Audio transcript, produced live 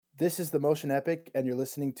This is the Motion Epic, and you're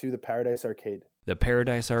listening to the Paradise Arcade. The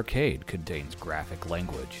Paradise Arcade contains graphic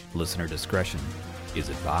language. Listener discretion is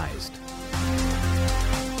advised.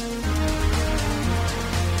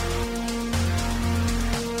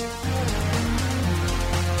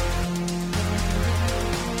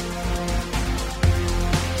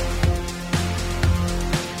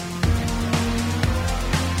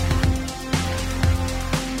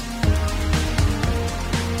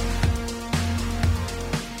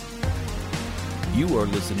 You are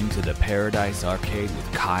listening to the Paradise Arcade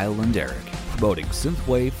with Kyle and Eric, promoting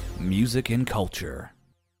synthwave, music, and culture.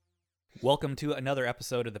 Welcome to another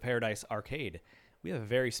episode of the Paradise Arcade. We have a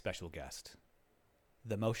very special guest,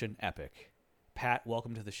 the Motion Epic. Pat,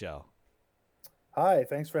 welcome to the show. Hi,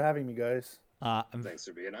 thanks for having me, guys. Thanks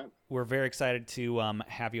for being on. We're very excited to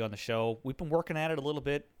have you on the show. We've been working at it a little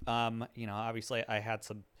bit. Obviously I had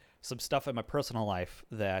some stuff in my personal life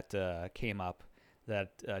that came up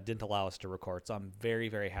that didn't allow us to record. So I'm very,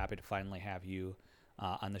 very happy to finally have you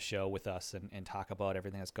on the show with us and talk about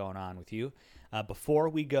everything that's going on with you. Before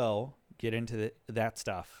we get into that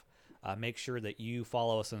stuff, make sure that you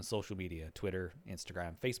follow us on social media, Twitter,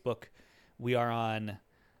 Instagram, Facebook. We are on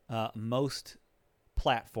most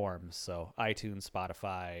platforms, so iTunes,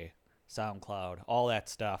 Spotify, SoundCloud, all that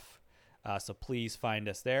stuff. So please find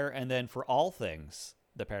us there. And then for all things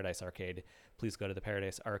the Paradise Arcade, please go to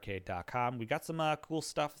theparadisearcade.com. We got some cool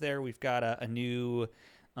stuff there. We've got a new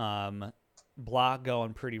blog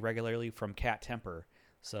going pretty regularly from Cat Temper.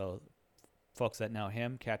 So folks that know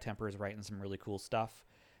him, Cat Temper is writing some really cool stuff.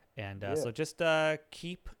 And so just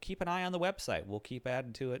keep an eye on the website. We'll keep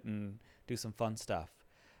adding to it and do some fun stuff.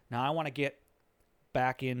 Now I want to get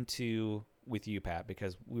back into with you, Pat,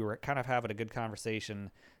 because we were kind of having a good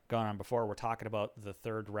conversation going on before. We're talking about the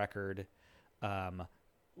third record.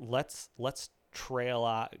 Let's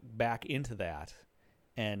trail back into that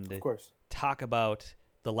and Of course. talk about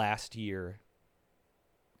the last year,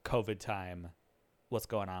 COVID time. What's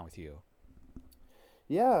going on with you?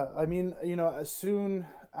 Yeah, I mean, soon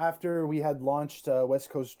after we had launched West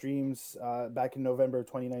Coast Dreams back in November of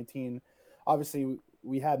 2019, obviously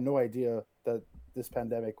we had no idea that this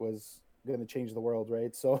pandemic was going to change the world,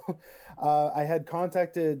 right? So I had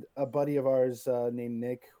contacted a buddy of ours named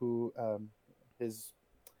Nick, who his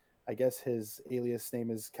alias name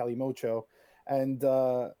is Calimocho. And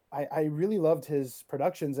I really loved his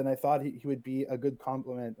productions, and I thought he would be a good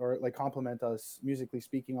complement us musically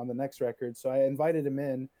speaking on the next record. So I invited him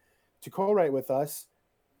in to co-write with us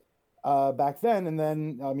back then. And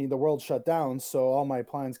then, I mean, the world shut down. So all my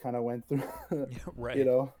plans kind of went through, Right.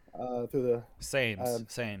 through the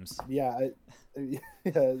Sames. Yeah.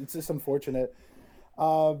 It's just unfortunate.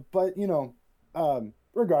 But,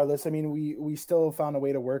 regardless, I mean, we still found a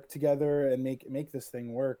way to work together and make this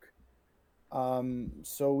thing work.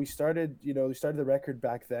 So we started the record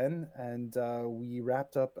back then, and we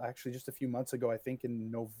wrapped up actually just a few months ago, I think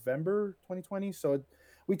in November 2020. So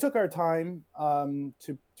we took our time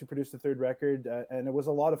to produce the third record, and it was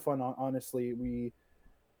a lot of fun. Honestly, we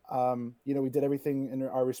did everything in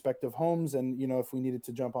our respective homes, and if we needed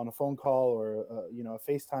to jump on a phone call or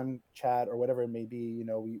a FaceTime chat or whatever it may be,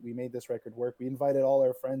 we made this record work. We invited all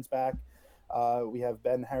our friends back. We have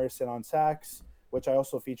Ben Harrison on sax, which I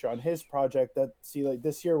also feature on his project.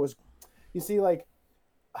 This year was,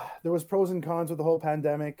 there was pros and cons with the whole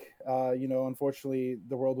pandemic. Unfortunately,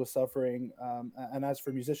 the world was suffering. And as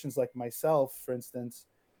for musicians like myself, for instance,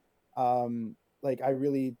 I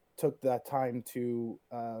really took that time to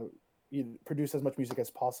produce as much music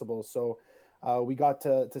as possible. So we got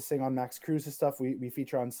to sing on Max Cruz's stuff. We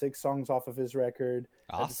feature on 6 songs off of his record.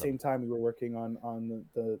 Awesome. At the same time, we were working on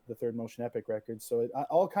the third Motion Epic record. So it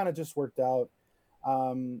all kind of just worked out.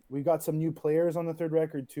 We've got some new players on the third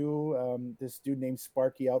record too. This dude named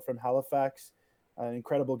Sparky out from Halifax, an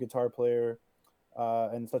incredible guitar player,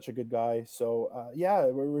 and such a good guy. So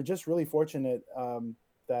we're just really fortunate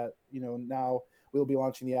that now we'll be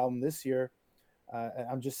launching the album this year.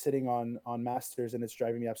 I'm just sitting on masters, and it's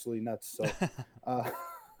driving me absolutely nuts. So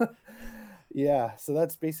so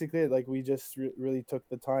that's basically it. Like, we just really took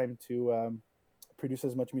the time to produce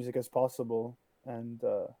as much music as possible and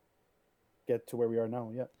get to where we are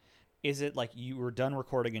now. Yeah. Is it like you were done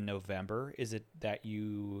recording in November? Is it that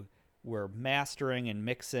you were mastering and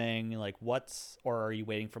mixing? Or are you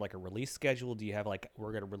waiting for like a release schedule? Do you have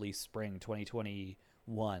we're going to release spring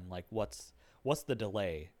 2021? Like what's the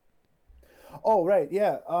delay? Oh, right.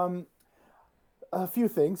 Yeah. A few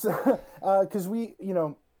things. Cause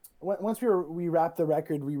once we wrapped the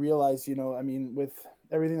record, we realized, with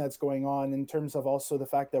everything that's going on in terms of also the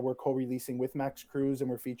fact that we're co-releasing with Max Cruz and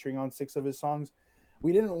we're featuring on 6 of his songs,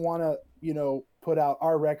 we didn't want to, put out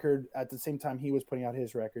our record at the same time he was putting out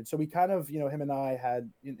his record. So we kind of, him and I had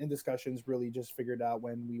in discussions really just figured out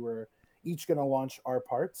when we were each going to launch our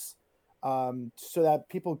parts, so that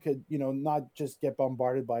people could, not just get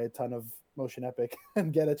bombarded by a ton of Motion Epic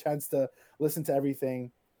and get a chance to listen to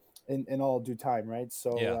everything in all due time. Right.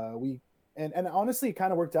 So and honestly, it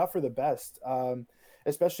kind of worked out for the best,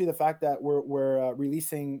 especially the fact that we're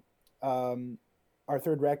releasing our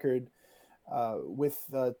third record with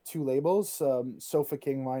two labels, Sofa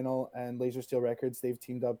King Vinyl and Laser Steel Records. They've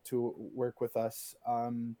teamed up to work with us,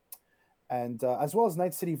 and as well as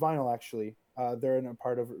Night City Vinyl. Actually, they're in a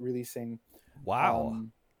part of releasing. Wow.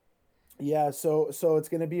 Yeah, so it's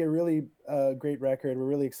going to be a really great record. We're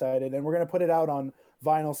really excited, and we're going to put it out on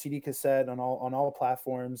vinyl, CD, cassette, on all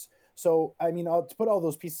platforms. So I mean, to put all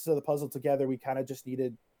those pieces of the puzzle together, we kind of just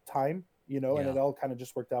needed time, and it all kind of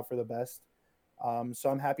just worked out for the best. So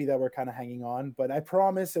I'm happy that we're kind of hanging on, but I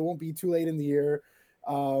promise it won't be too late in the year.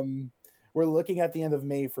 We're looking at the end of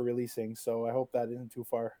May for releasing, so I hope that isn't too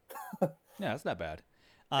far. Yeah, that's not bad.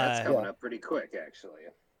 That's coming up pretty quick, actually.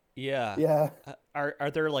 Yeah. Yeah.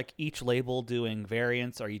 Are there like each label doing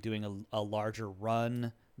variants? Are you doing a larger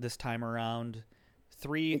run this time around?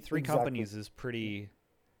 Three companies is pretty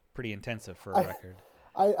intensive for a record.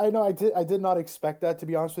 I know I did not expect that, to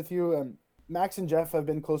be honest with you. Max and Jeff have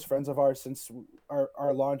been close friends of ours since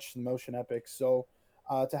our launch in Motion Epic. So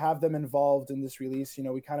to have them involved in this release,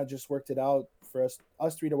 we kind of just worked it out for us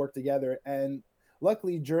three to work together. And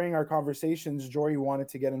luckily, during our conversations, Jory wanted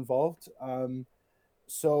to get involved.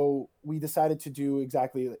 So we decided to do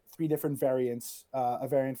exactly 3 different variants, a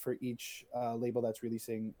variant for each label that's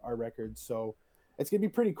releasing our record. So it's going to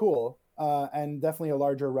be pretty cool, and definitely a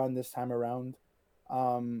larger run this time around.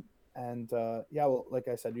 Well, like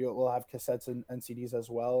I said, we'll have cassettes and CDs as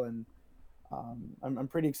well, and I'm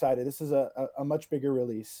pretty excited. This is a much bigger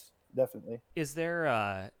release, definitely. Is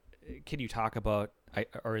there? Can you talk about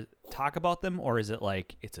them, or is it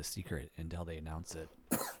like it's a secret until they announce it?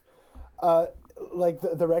 Like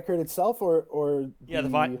the record itself, or the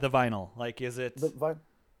vinyl. Like, is it?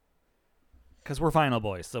 Because we're vinyl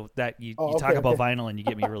boys, so that you talk about vinyl and you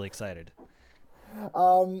get me really excited.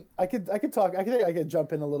 I could talk. I could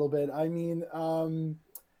jump in a little bit. I mean, I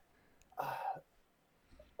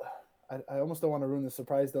almost don't want to ruin the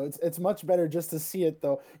surprise though. It's much better just to see it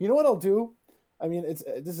though. You know what I'll do? I mean, this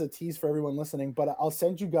is a tease for everyone listening, but I'll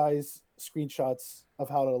send you guys screenshots of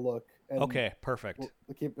how it'll look. And okay, perfect.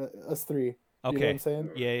 We'll keep us 3. Okay. You know what I'm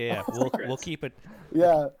saying? Yeah. We'll keep it.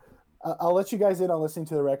 Yeah. I'll let you guys in on listening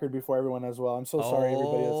to the record before everyone as well. I'm so sorry,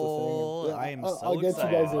 everybody that's listening. I'll get you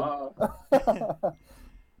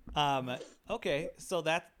guys in. Okay, so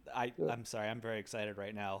I'm sorry, I'm very excited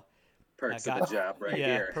right now. Perks of the job right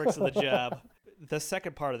here. Perks of the job. The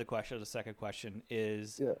second part of the second question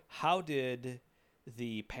is, how did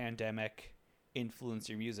the pandemic influence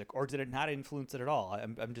your music, or did it not influence it at all?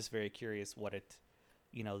 I'm just very curious what it,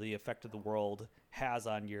 the effect of the world has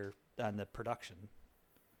on the production.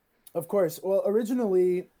 Of course. Well,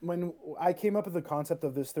 originally, when I came up with the concept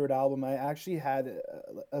of this third album, I actually had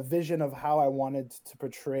a vision of how I wanted to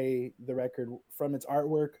portray the record from its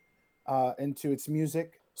artwork into its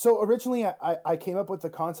music. So originally, I came up with the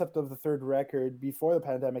concept of the third record before the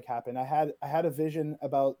pandemic happened. I had a vision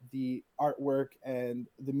about the artwork and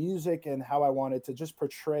the music and how I wanted to just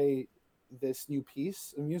portray this new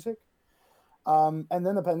piece of music. And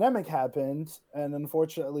then the pandemic happened, and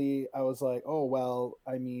unfortunately I was like, oh, well,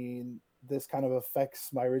 I mean, this kind of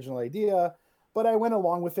affects my original idea, but I went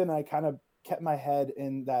along with it and I kind of kept my head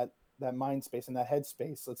in that mind space, in that head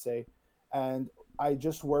space, let's say. And I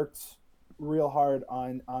just worked real hard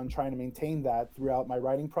on trying to maintain that throughout my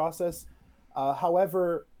writing process.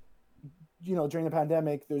 However, during the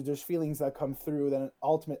pandemic, there's feelings that come through that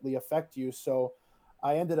ultimately affect you. So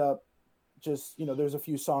I ended up just, there's a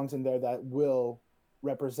few songs in there that will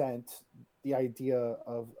represent the idea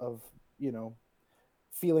of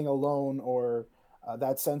feeling alone, or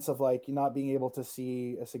that sense of like not being able to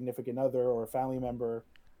see a significant other or a family member,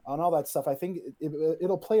 and all that stuff. I think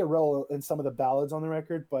it'll play a role in some of the ballads on the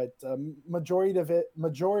record, but majority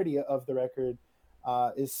of the record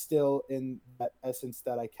is still in that essence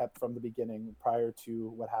that I kept from the beginning, prior to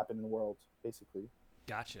what happened in the world, basically.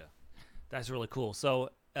 Gotcha. That's really cool. So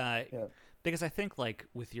because I think like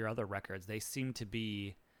with your other records, they seem to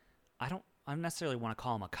be, I don't necessarily want to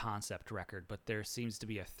call them a concept record, but there seems to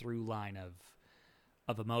be a through line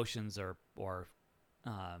of emotions or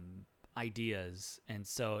ideas. And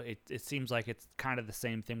so it seems like it's kind of the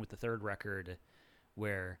same thing with the third record,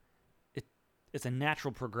 where it's a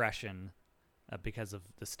natural progression because of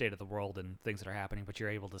the state of the world and things that are happening, but you're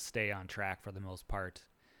able to stay on track for the most part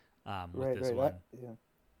with this one. Yeah,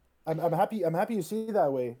 I'm happy. I'm happy you see it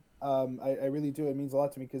that way. I really do. It means a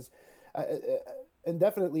lot to me because, and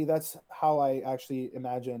definitely that's how I actually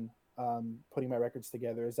imagine putting my records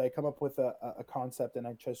together. Is I come up with a concept and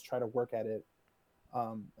I just try to work at it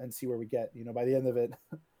and see where we get. By the end of it.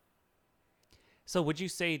 So would you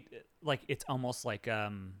say like it's almost like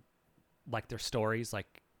their stories,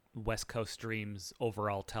 like West Coast Dreams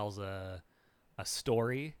overall tells a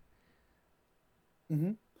story?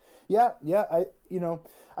 Mm-hmm. Yeah.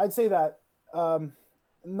 I'd say that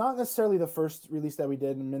not necessarily the first release that we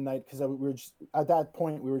did in Midnight, because we were just at that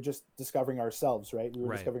point we were just discovering ourselves, right? We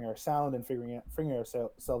were discovering our sound and figuring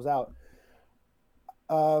ourselves out.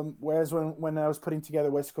 Whereas when I was putting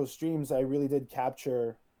together West Coast Dreams, I really did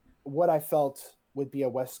capture what I felt would be a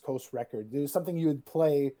West Coast record. There's something you would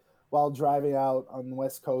play while driving out on the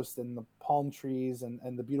West Coast and the palm trees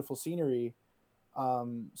and the beautiful scenery.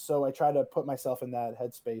 So I try to put myself in that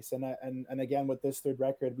headspace. And again, with this third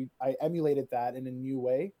record, I emulated that in a new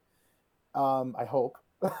way. I hope.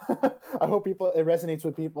 I hope it resonates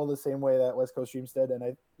with people the same way that West Coast Dreams did. And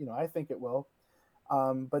I think it will.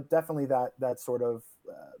 But definitely that sort of,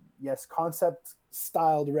 yes, concept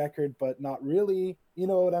styled record, but not really, you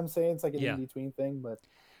know what I'm saying? It's like an in-between thing, but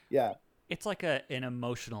yeah. It's like an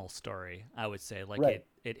emotional story, I would say. Like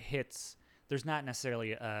it hits, there's not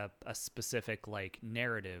necessarily a specific like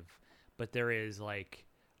narrative, but there is like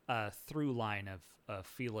a through line of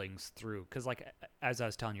feelings through. Cause like, as I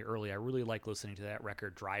was telling you earlier, I really like listening to that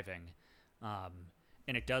record driving.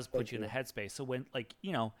 And it does put you in the headspace. So when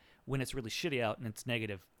when it's really shitty out and it's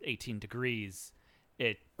negative 18 degrees,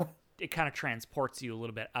 it kind of transports you a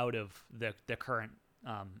little bit out of the current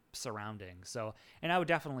surroundings. So, and I would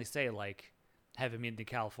definitely say, like, having been to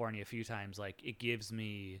California a few times, like, it gives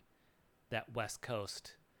me that West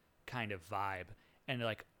Coast kind of vibe, and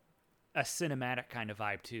like a cinematic kind of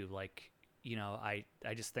vibe too. Like, I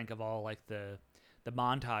just think of all like the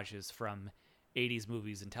montages from 80s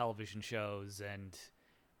movies and television shows, and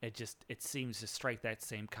it seems to strike that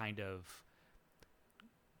same kind of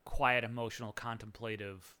quiet, emotional,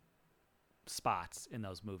 contemplative spots in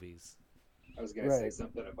those movies. I was going to say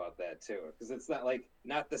something about that too, because it's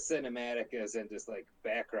not the cinematic as in just like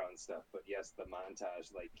background stuff, but yes, the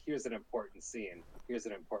montage, like here's an important scene, here's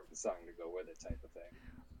an important song to go with it type of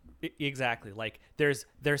thing. Exactly. Like there's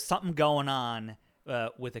something going on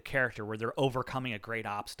with a character where they're overcoming a great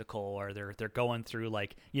obstacle, or they're going through,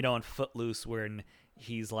 like, in Footloose when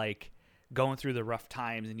he's like going through the rough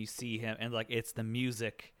times and you see him, and like it's the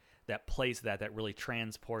music that plays that really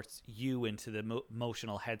transports you into the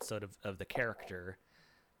emotional headset of the character.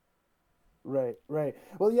 Right.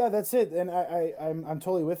 Well, yeah, that's it. And I'm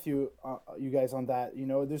totally with you, you guys on that.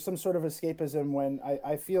 There's some sort of escapism when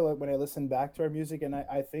I feel it when I listen back to our music. And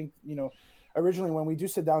I think, originally when we do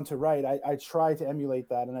sit down to write, I try to emulate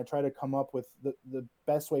that, and I try to come up with the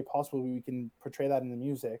best way possible we can portray that in the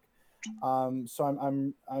music.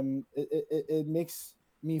 So it makes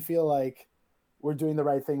me feel like we're doing the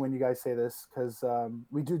right thing when you guys say this, because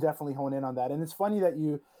we do definitely hone in on that. And it's funny that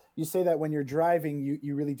you say that when you're driving,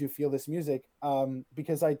 you really do feel this music,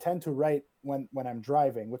 because I tend to write when I'm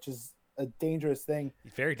driving, which is a dangerous thing.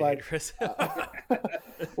 Very dangerous. I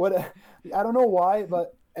don't know why,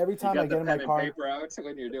 but every time I get in my car, pen and paper out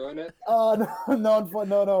when you're doing it.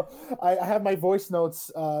 No. I have my voice notes,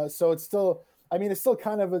 so it's still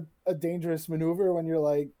kind of a dangerous maneuver when you're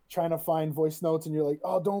like trying to find voice notes and you're like,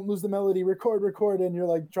 oh, don't lose the melody, record, and you're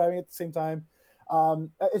like driving at the same time.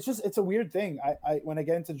 It's a weird thing. I when I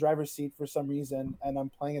get into the driver's seat for some reason and I'm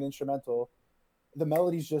playing an instrumental, the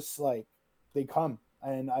melodies just like they come,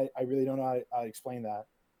 and I really don't know how to explain that.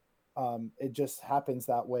 It just happens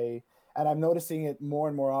that way, and I'm noticing it more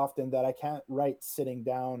and more often that I can't write sitting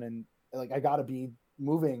down, and like I gotta be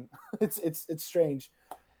moving. It's strange.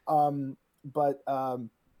 But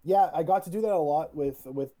yeah, I got to do that a lot with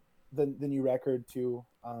the new record too.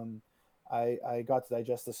 I got to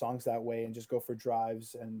digest the songs that way and just go for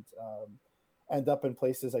drives and end up in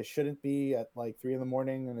places I shouldn't be at like 3 a.m.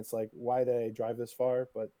 and it's like, why did I drive this far?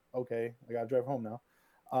 But okay, I gotta drive home now.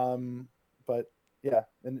 But yeah,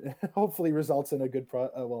 and hopefully results in a good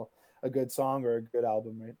a good song or a good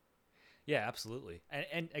album, right? Yeah, absolutely.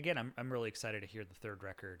 And again, I'm really excited to hear the third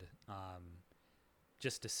record.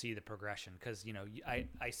 Just to see the progression, because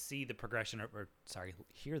I see the progression,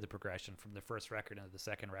 hear the progression from the first record into the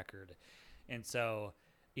second record, and so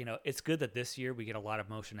it's good that this year we get a lot of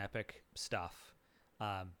motion epic stuff,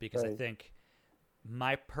 because I think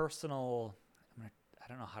my personal, I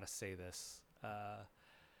don't know how to say this,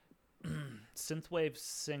 synthwave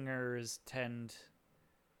singers tend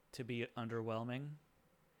to be underwhelming,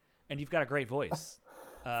 and you've got a great voice.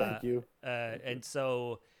 Thank you. And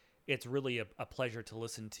so it's really a pleasure to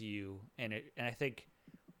listen to you. And I think,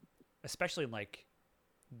 especially in like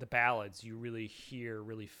the ballads, you really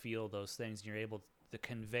feel those things, and you're able to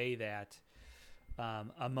convey that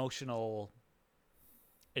emotional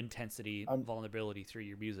intensity, vulnerability through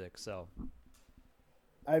your music. So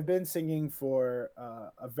I've been singing for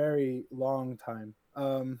a very long time.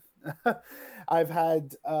 I've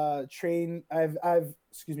had I've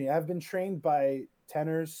been trained by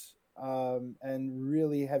tenors and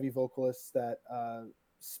really heavy vocalists that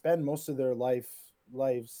spend most of their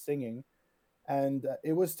lives singing, and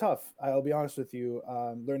it was tough. I'll be honest with you,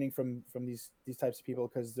 learning from these types of people,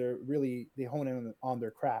 because they hone in on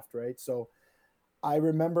their craft, right? So I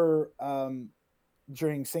remember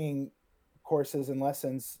during singing courses and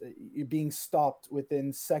lessons, being stopped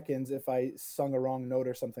within seconds if I sung a wrong note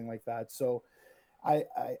or something like that. So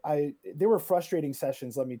they were frustrating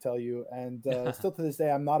sessions, let me tell you. And still to this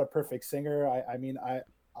day, I'm not a perfect singer.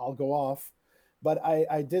 I'll go off, but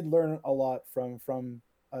I did learn a lot from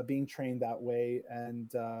being trained that way,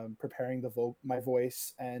 and preparing my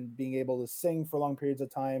voice and being able to sing for long periods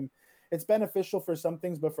of time. It's beneficial for some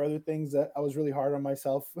things, but for other things, I was really hard on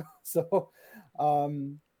myself. So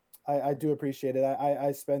I do appreciate it.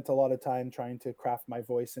 I spent a lot of time trying to craft my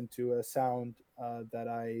voice into a sound that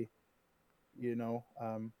I, you know,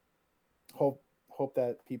 hope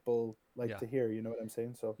that people like to hear. You know what I'm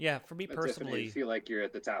saying? So yeah, for me personally, I feel like you're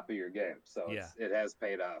at the top of your game. So it has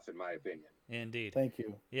paid off, in my opinion. Indeed. Thank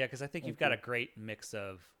you. Yeah, because I think you've got a great mix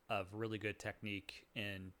of really good technique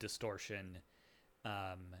and distortion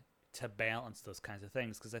to balance those kinds of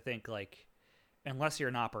things. Because I think, like, unless you're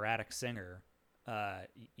an operatic singer,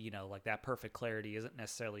 like that perfect clarity isn't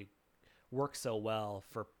necessarily work so well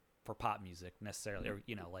for pop music necessarily, or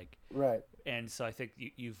right. And so I think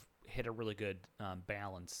you've hit a really good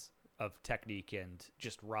balance of technique and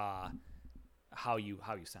just raw how you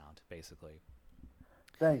sound, basically.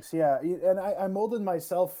 Thanks. Yeah, and I molded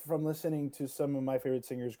myself from listening to some of my favorite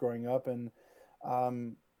singers growing up, and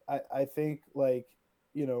I think, like,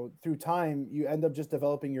 through time you end up just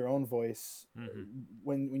developing your own voice.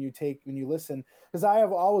 When you listen, because I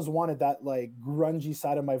have always wanted that, like, grungy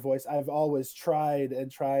side of my voice. I've always tried,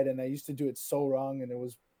 and I used to do it so wrong, and it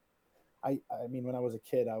was I mean, when I was a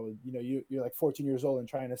kid, I would, you're like 14 years old and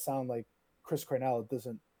trying to sound like Chris Cornell. It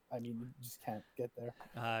doesn't, I mean, you just can't get there.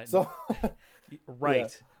 So right.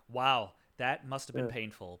 Yeah. Wow, that must have been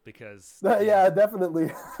painful, because yeah,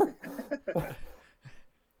 definitely.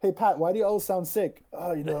 Hey Pat, why do you always sound sick?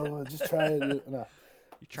 Oh, just try it. No,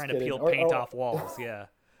 you're trying to peel paint off walls. Yeah.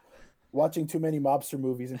 Watching too many mobster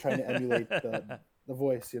movies and trying to emulate the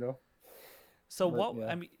voice, So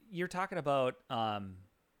I mean, you're talking about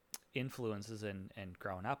influences and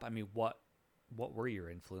growing up. I mean, what were your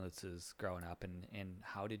influences growing up, and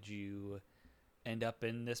how did you end up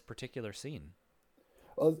in this particular scene?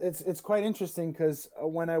 Well, it's quite interesting, because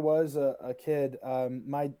when I was a kid,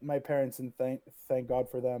 my parents, and thank God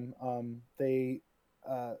for them, they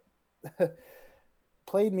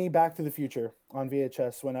played me Back to the Future on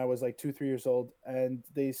VHS when I was like 2-3 years old, and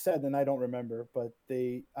they said, and I don't remember, but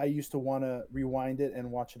I used to want to rewind it and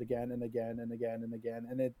watch it again and again and again and again,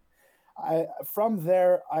 and from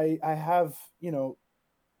there I have,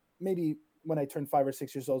 maybe when I turned 5 or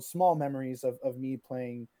 6 years old, small memories of me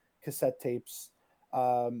playing cassette tapes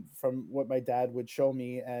from what my dad would show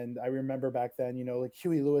me. And I remember back then, like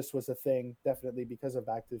Huey Lewis was a thing, definitely because of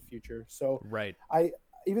Back to the Future. So right.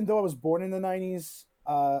 Even though I was born in the 90s,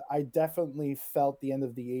 I definitely felt the end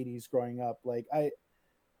of the 80s growing up. Like I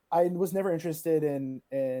was never interested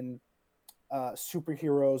in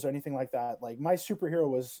superheroes or anything like that. Like, my superhero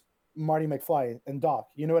was Marty McFly and Doc.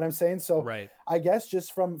 You know what I'm saying? So right. I guess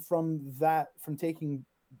just from taking,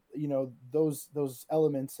 those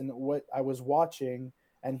elements and what I was watching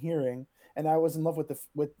and hearing, and I was in love with the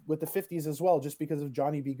 50s as well, just because of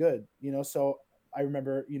Johnny B. Good. So I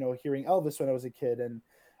remember, hearing Elvis when I was a kid, and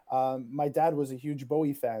my dad was a huge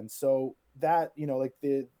Bowie fan. So that, like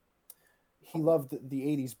he loved the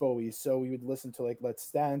 80s Bowie. So we would listen to like Let's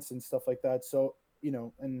Dance and stuff like that. So,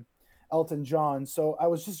 and Elton John. So I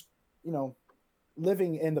was just,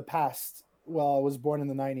 living in the past while I was born in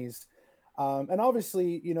the 90s. And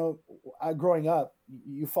obviously, growing up,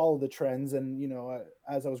 you follow the trends. And,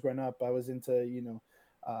 as I was growing up, I was into,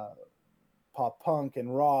 pop punk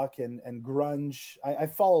and rock and grunge. I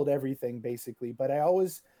followed everything basically, but I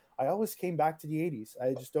always came back to the 80s.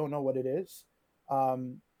 I just don't know what it is.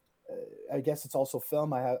 I guess it's also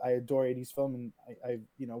film. I adore 80s film, and I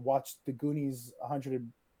watched The Goonies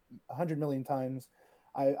 100 100 million times.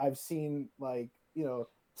 I've seen, like,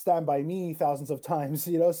 Stand By Me thousands of times,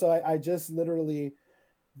 so I just literally,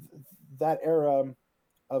 that era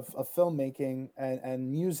of filmmaking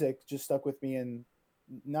and music just stuck with me. And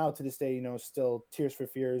now to this day, still Tears for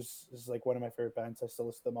Fears is like one of my favorite bands. I still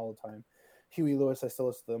listen to them all the time. Huey Lewis, I still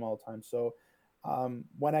listen to them all the time. So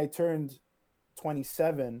when I turned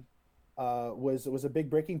 27, was a big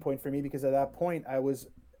breaking point for me, because at that point I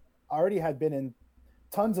already had been in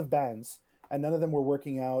tons of bands, and none of them were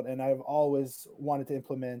working out. And I've always wanted to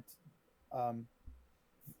implement um,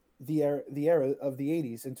 the era of the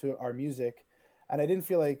 80s into our music, and I didn't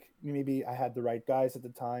feel like maybe I had the right guys at the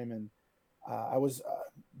time. And I was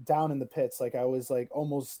down in the pits, like I was like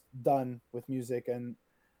almost done with music. And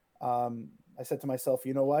I said to myself,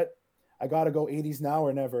 you know what, I gotta go 80s now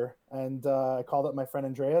or never. And I called up my friend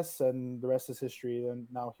Andreas, and the rest is history. And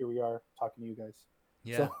now here we are talking to you guys.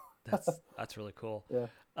 Yeah, So that's really cool. yeah.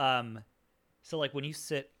 Um, so like when you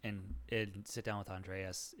and sit down with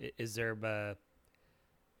Andreas, is there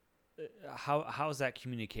how's that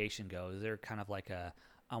communication go? Is there kind of like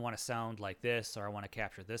I want to sound like this, or I want to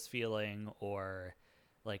capture this feeling, or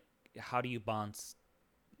like how do you bounce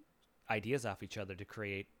ideas off each other to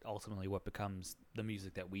create ultimately what becomes the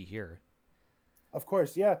music that we hear? Of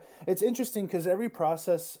course, yeah. It's interesting because every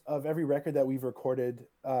process of every record that we've recorded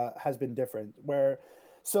has been different.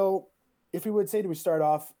 So if we would say, do we start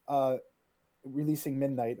off releasing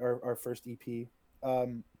Midnight, our first EP,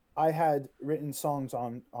 I had written songs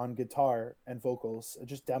on guitar and vocals,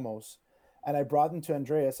 just demos, and I brought them to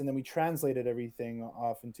Andreas, and then we translated everything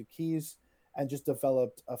off into keys and just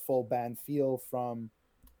developed a full band feel from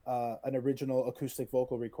an original acoustic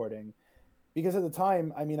vocal recording. Because at the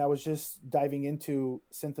time, I mean, I was just diving into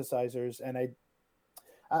synthesizers, and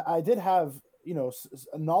I did have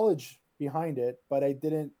a knowledge behind it, but I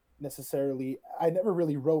didn't necessarily. I never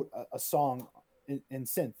really wrote a song in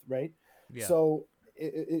synth, right? Yeah. So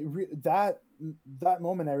that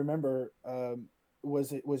moment I remember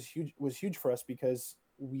was huge for us, because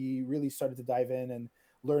we really started to dive in and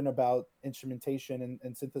learn about instrumentation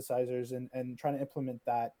and synthesizers, and trying to implement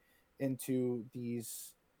that into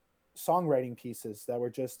these songwriting pieces that were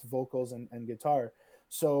just vocals and guitar.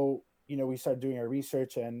 So we started doing our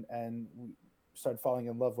research, and we started falling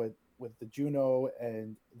in love with the Juno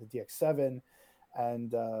and the DX7,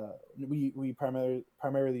 and we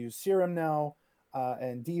primarily use Serum now,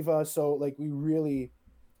 and Diva. So like we really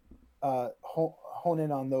hone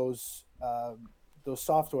in on those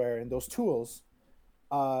software and those tools,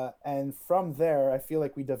 and from there I feel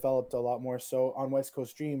like we developed a lot more. So on West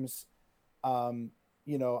Coast Dreams,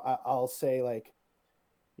 I'll say, like,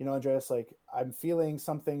 Andreas, like, I'm feeling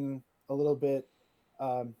something a little bit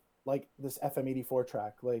like this FM84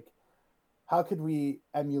 track. Like, how could we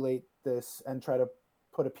emulate this and try to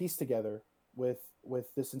put a piece together with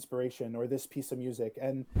this inspiration or this piece of music?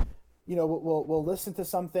 And we'll listen to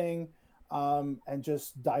something and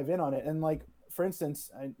just dive in on it. And like, for instance,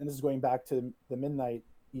 and this is going back to the Midnight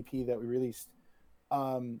EP that we released,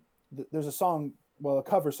 there's a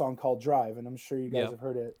cover song called Drive, and I'm sure you guys have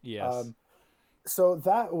heard it. Yes. So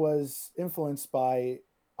that was influenced by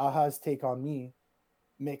Aha's Take on Me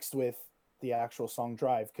mixed with the actual song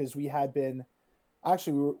Drive, because we had been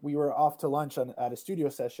actually we were off to lunch at a studio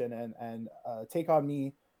session, and Take on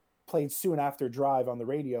Me played soon after Drive on the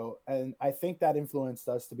radio, and I think that influenced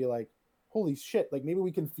us to be like, holy shit, like maybe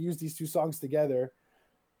we can fuse these two songs together.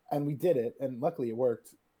 And we did it, and luckily it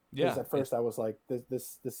worked. Because at first I was like,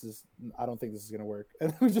 this is, I don't think this is gonna work,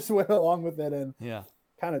 and we just went along with it, and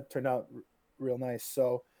kind of turned out real nice.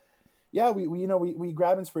 So yeah, we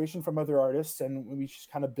grab inspiration from other artists, and we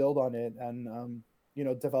just kind of build on it, and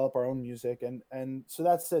develop our own music, and so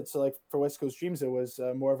that's it. So like for West Coast Dreams, it was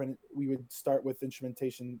more of we would start with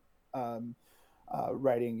instrumentation,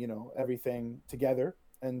 writing everything together,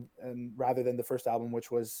 and rather than the first album,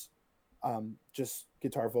 which was just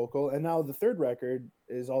guitar vocal. And now the third record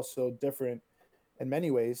is also different in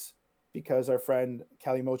many ways, because our friend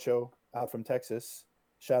Cali Mocho out from Texas,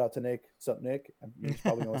 shout out to Nick. What's up, Nick? He's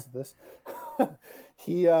probably gonna listen to this.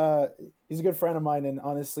 He's a good friend of mine, and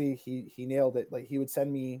honestly, he nailed it. Like, he would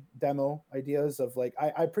send me demo ideas of, like,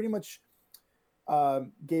 I pretty much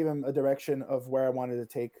gave him a direction of where I wanted to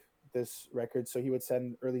take this record. So he would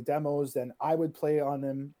send early demos, then I would play on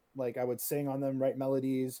them, like I would sing on them, write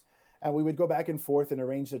melodies, and we would go back and forth and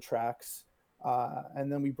arrange the tracks.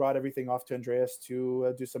 And then we brought everything off to Andreas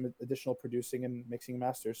to do some additional producing and mixing and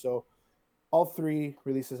master. So all three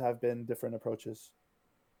releases have been different approaches.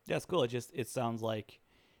 That's cool. It sounds like,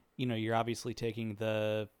 you're obviously taking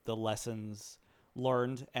the lessons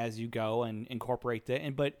learned as you go and incorporate that.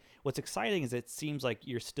 And but what's exciting is it seems like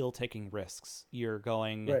you're still taking risks. You're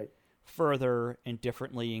going Right. further and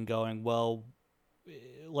differently and going, well,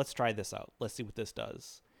 let's try this out. Let's see what this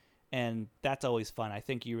does. And that's always fun. I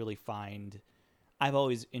think you really find I've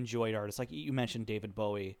always enjoyed artists like you mentioned David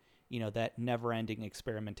Bowie, that never-ending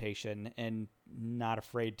experimentation and not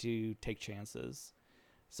afraid to take chances.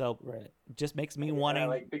 So Right. just makes me Yeah, wanting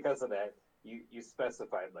like because of that, you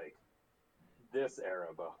specified like this era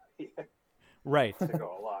Bowie right. to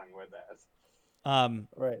go along with that.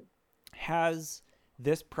 Right. Has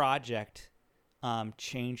this project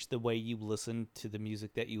changed the way you listen to the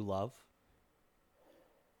music that you love?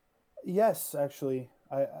 Yes, actually,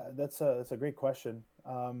 that's a great question.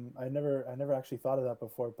 I never actually thought of that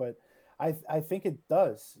before, but I think it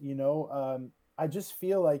does. I just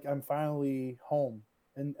feel like I'm finally home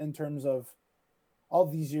in terms of all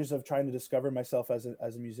these years of trying to discover myself as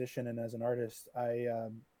a musician and as an artist. I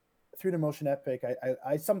through the Motion Epic,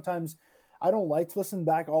 I sometimes I don't like to listen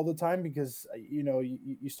back all the time because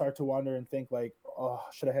you start to wonder and think like, oh,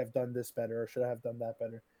 should I have done this better or should I have done that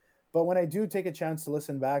better? But when I do take a chance to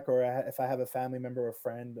listen back, or if I have a family member or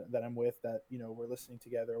friend that I'm with that we're listening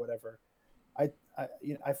together or whatever, I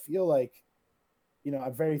feel like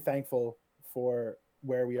I'm very thankful for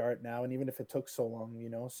where we are at now, and even if it took so long,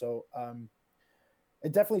 so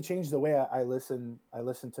it definitely changed the way I listen. I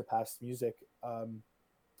listen to past music.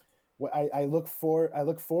 I look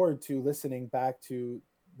forward to listening back to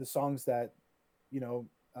the songs that you know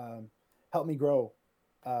helped me grow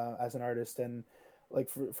as an artist. And like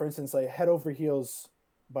for instance, like Head Over Heels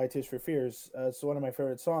by Tears for Fears, it's one of my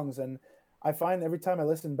favorite songs. And I find every time I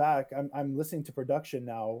listen back, I'm listening to production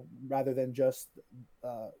now rather than just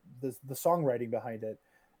the songwriting behind it.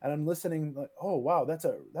 And I'm listening like, oh wow, that's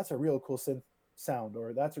a real cool synth sound,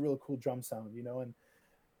 or that's a real cool drum sound, and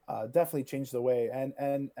definitely changed the way.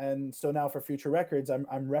 And so now for future records, I'm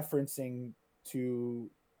referencing to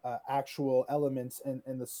actual elements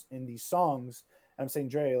in these songs. And I'm saying,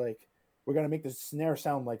 Dre, like, we're gonna make the snare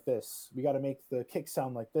sound like this. We got to make the kick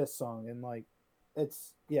sound like this song, and like,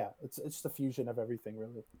 it's the fusion of everything,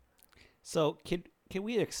 really. So can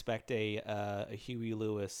we expect a Huey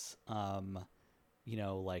Lewis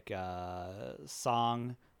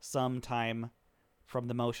song sometime from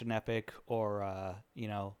the Motion Epic, or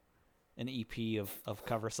an EP of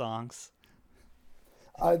cover songs?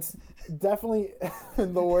 It's definitely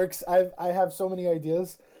in the works. I have so many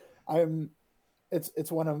ideas. I'm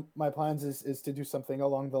it's one of my plans is to do something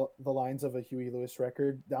along the lines of a Huey Lewis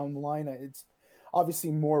record down the line. It's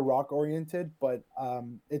obviously more rock oriented, but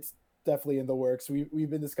it's definitely in the works. We've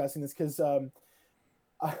been discussing this because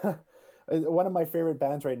one of my favorite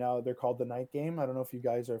bands right now, they're called The Night Game. I don't know if you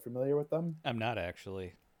guys are familiar with them. I'm not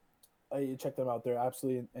actually. You check them out; they're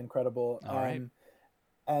absolutely incredible. All right.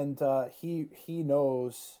 And he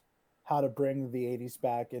knows how to bring the '80s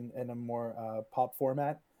back in a more pop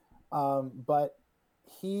format. But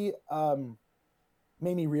he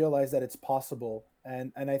made me realize that it's possible,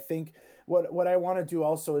 and I think what I want to do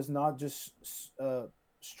also is not just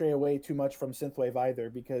stray away too much from synthwave either,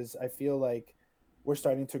 because I feel like we're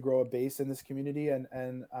starting to grow a base in this community, and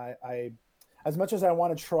I as much as I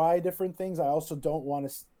want to try different things, I also don't want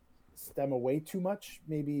to stem away too much,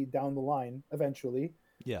 maybe down the line eventually.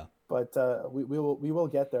 Yeah. But we will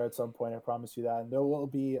get there at some point, I promise you that. And there will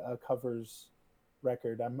be a covers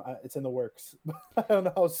record. It's in the works. I don't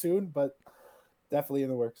know how soon, but definitely in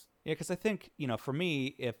the works. Yeah, because I think, for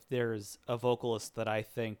me, if there's a vocalist that I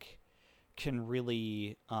think can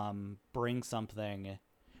really bring something,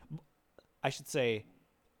 I should say,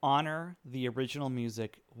 honor the original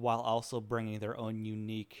music while also bringing their own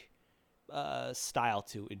unique style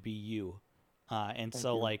to it'd be you. And Thank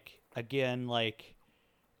so, you. like, again, like,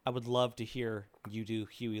 I would love to hear you do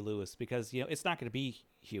Huey Lewis, because, it's not going to be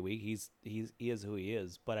Huey. He is who he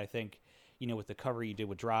is. But I think, with the cover you did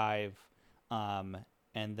with Drive,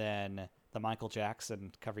 and then the Micheal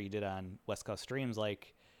Jackson cover you did on West Coast Streams,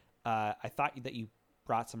 like, I thought that you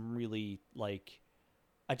brought some really, like,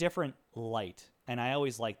 a different light. And I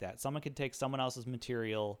always like that. Someone can take someone else's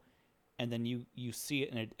material, and then you see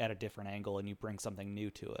it at a different angle, and you bring something new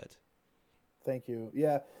to it. Thank you.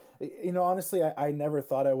 Yeah. Honestly, I never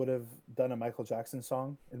thought I would have done a Michael Jackson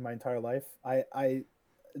song in my entire life. I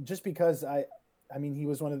just because I mean, he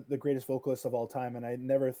was one of the greatest vocalists of all time, and I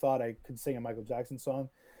never thought I could sing a Michael Jackson song.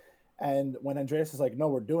 And when Andreas was like, "No,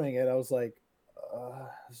 we're doing it," I was like,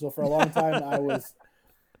 so for a long time,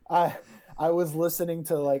 I was listening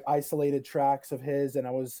to like isolated tracks of his, and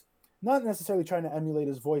I was not necessarily trying to emulate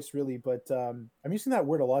his voice really, but I'm using that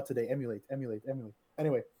word a lot today. Emulate.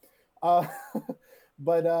 Anyway,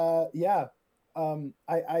 but yeah,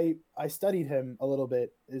 I studied him a little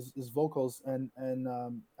bit, his vocals, and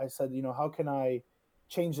I said, how can I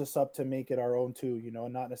change this up to make it our own too,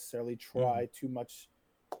 and not necessarily Mm-hmm. try too much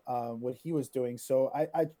what he was doing. So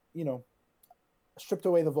I stripped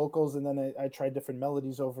away the vocals, and then I tried different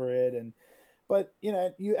melodies over it, and but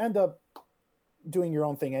you end up doing your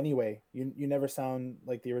own thing anyway. You never sound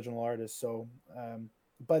like the original artist. So,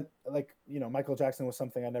 but like Michael Jackson was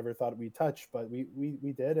something I never thought we'd touch, but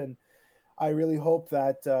we did, and I really hope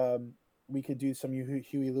that we could do some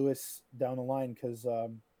Huey Lewis down the line because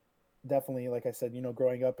definitely, like I said,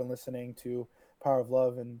 growing up and listening to Power of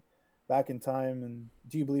Love and Back in Time and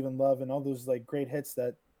Do You Believe in Love and all those like great hits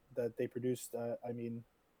that they produced. I mean,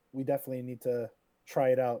 we definitely need to try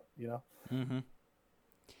it out. Mm-hmm.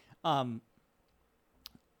 Um,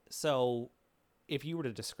 so if you were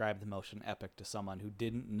to describe the motion epic to someone who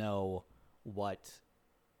didn't know what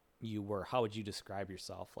you were, how would you describe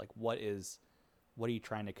yourself? Like, what are you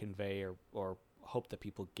trying to convey or hope that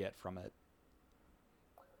people get from it?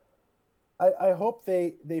 I hope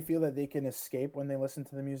they feel that they can escape when they listen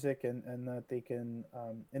to the music and that they can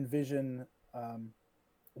envision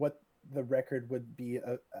what the record would be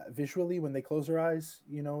visually when they close their eyes.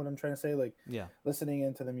 You know what I'm trying to say? Like Yeah. listening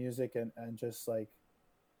into the music and just like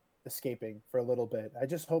escaping for a little bit. I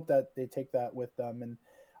just hope that they take that with them. And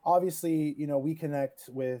obviously, we connect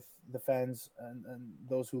with the fans and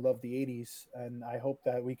those who love the 80s. And I hope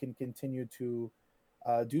that we can continue to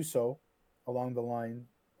do so along the line,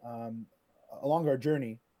 um, along our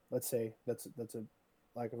journey. Let's say that's a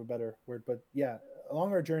lack of a better word, but yeah,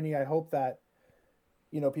 along our journey, I hope that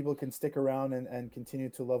people can stick around and continue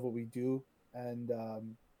to love what we do. And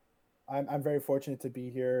I'm very fortunate to be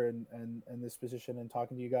here and in this position and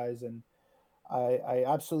talking to you guys. And I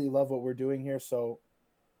absolutely love what we're doing here. So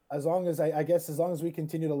as long as I guess as long as we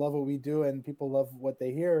continue to love what we do and people love what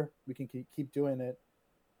they hear, we can keep doing it.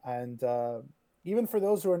 And even for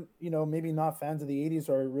those who are maybe not fans of the 80s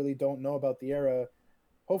or really don't know about the era,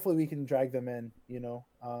 hopefully we can drag them in,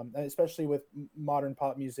 and especially with modern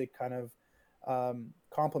pop music kind of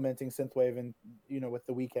complementing synthwave and with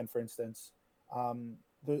the weekend, for instance.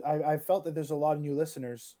 I felt that there's a lot of new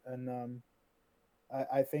listeners, and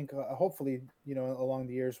I think hopefully along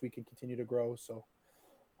the years we can continue to grow. So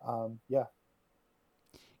yeah.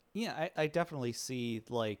 Yeah, I definitely see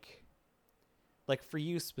like for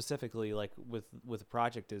you specifically, like with the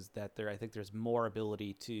project, is that I think there's more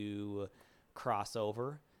ability to cross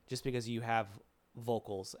over just because you have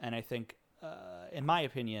vocals. And I think in my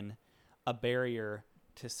opinion, a barrier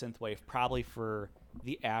to synthwave probably for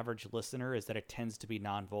the average listener is that it tends to be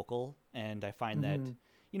non-vocal, and I find that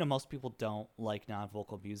Hmm. most people don't like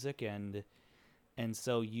non-vocal music, and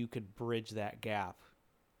so you could bridge that gap,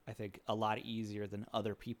 I think, a lot easier than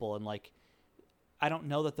other people. And like, I don't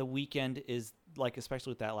know that the weekend is like,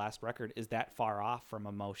 especially with that last record, is that far off from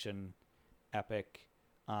a motion epic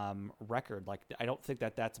record. Like, I don't think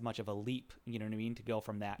that that's much of a leap, you know what I mean, to go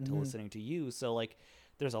from that to Hmm. listening to you. So like,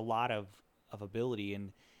 there's a lot of ability,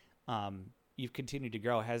 and you've continued to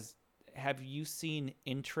grow. Have you seen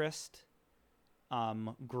interest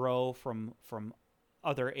grow from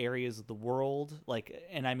other areas of the world, like,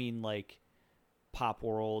 and I mean like pop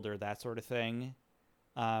world or that sort of thing,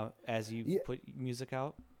 as you Yeah, put music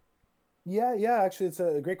out? yeah. Actually, it's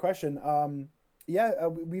a great question. Yeah,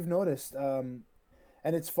 we've noticed, and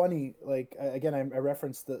it's funny. Like again, I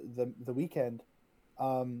referenced the weekend,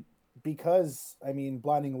 um, because I mean,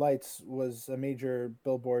 "Blinding Lights" was a major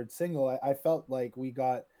Billboard single. I felt like we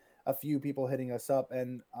got a few people hitting us up,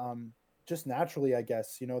 and just naturally, I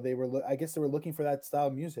guess I guess they were looking for that style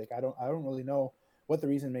of music. I don't really know what the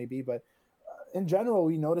reason may be, but in general,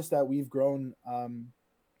 we noticed that we've grown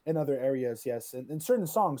in other areas, yes, and certain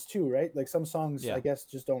songs too, right? Like some songs, I Yeah. guess,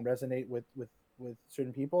 just don't resonate with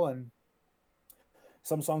certain people, and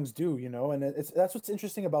some songs do, and it's that's what's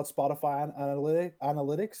interesting about Spotify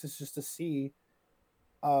analytics is just to see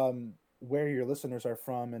where your listeners are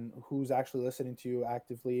from and who's actually listening to you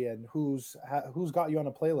actively and who's got you on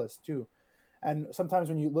a playlist too. And sometimes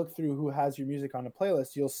when you look through who has your music on a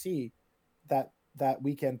playlist, you'll see that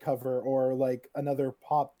weekend cover or like another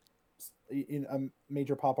pop in a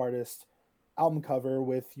major pop artist album cover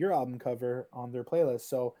with your album cover on their playlist.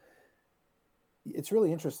 So it's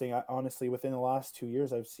really interesting. Honestly, within the last 2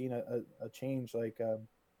 years, I've seen a change. Like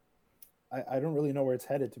I don't really know where it's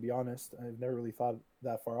headed, to be honest. I've never really thought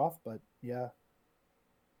that far off, but yeah.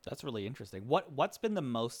 That's really interesting. What's been the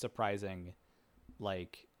most surprising,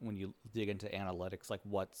 like when you dig into analytics? Like,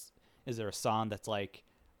 is there a song that's like,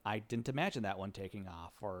 I didn't imagine that one taking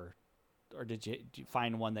off, or did you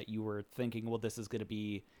find one that you were thinking, well, this is gonna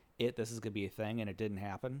be it, this is gonna be a thing, and it didn't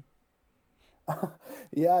happen?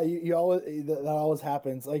 Yeah, you always that always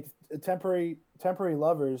happens. Like temporary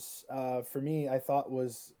lovers. For me, I thought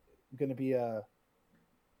was gonna be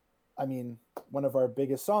I mean, one of our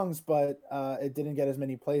biggest songs, but it didn't get as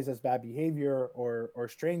many plays as Bad Behavior or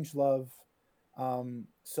Strange Love.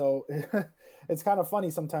 So it's kind of funny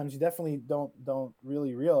sometimes. You definitely don't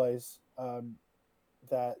really realize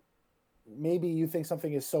that maybe you think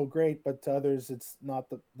something is so great, but to others it's not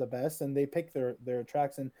the best, and they pick their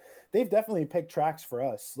tracks, and they've definitely picked tracks for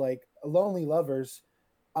us. Like Lonely Lovers,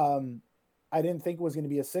 um, I didn't think it was going to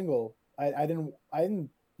be a single. I didn't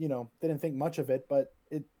didn't think much of it, but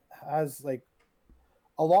it has like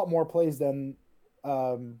a lot more plays than,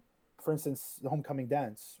 um, for instance, the Homecoming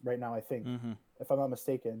Dance right now. I think, Mm-hmm. if I'm not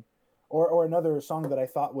mistaken, or another song that I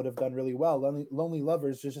thought would have done really well. Lonely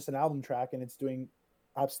Lovers is just an album track, and it's doing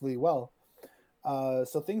absolutely well.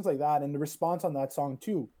 So things like that, and the response on that song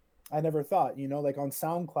too. I never thought, like on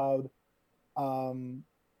SoundCloud, um,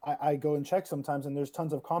 I go and check sometimes, and there's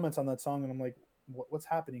tons of comments on that song, and I'm like, what's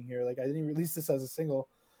happening here? Like I didn't release this as a single,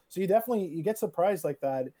 so you get surprised like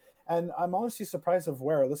that, and I'm honestly surprised of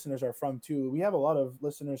where our listeners are from too. We have a lot of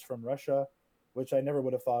listeners from Russia, which I never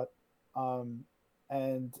would have thought, um,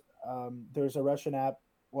 and there's a Russian app,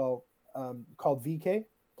 well, called VK. I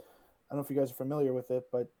don't know if you guys are familiar with it,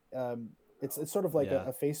 but it's sort of like Yeah.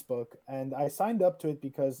 a Facebook, and I signed up to it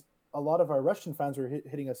because a lot of our Russian fans were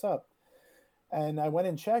hitting us up, and I went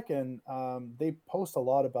and checked, and they post a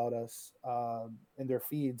lot about us in their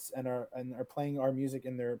feeds, and are playing our music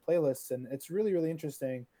in their playlists, and it's really really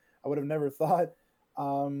interesting. I would have never thought.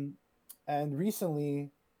 Um, and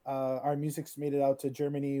recently, our music's made it out to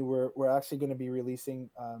Germany. We're actually going to be releasing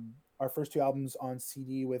our first two albums on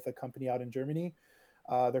CD with a company out in Germany.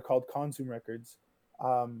 They're called Consum Records.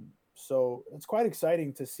 So it's quite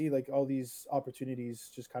exciting to see like all these opportunities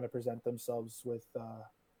just kind of present themselves with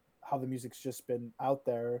how the music's just been out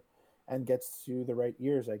there and gets to the right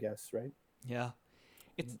ears, I guess, right? Yeah.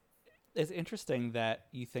 It's it's interesting that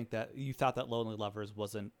you thought that Lonely Lovers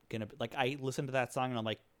wasn't gonna be like. I listened to that song and I'm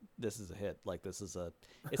like, this is a hit. Like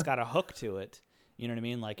it's got a hook to it. You know what I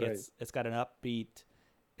mean? Like Right. it's got an upbeat.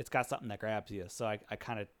 It's got something that grabs you. So I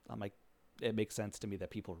kind of I'm like, it makes sense to me that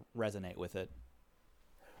people resonate with it.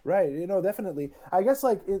 Right, definitely. I guess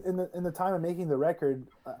like in the time of making the record,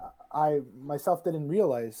 I myself didn't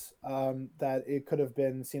realize that it could have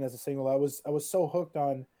been seen as a single. I was so hooked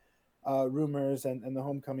on Rumors and the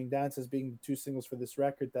Homecoming Dance as being the two singles for this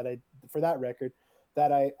record for that record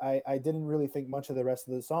that I didn't really think much of the rest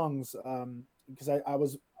of the songs, because I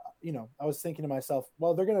was I was thinking to myself,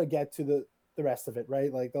 well, they're gonna get to the rest of it,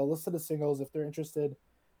 right? Like they'll listen to the singles, if they're interested,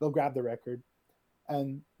 they'll grab the record.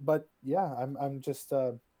 And but yeah, I'm just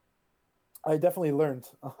I definitely learned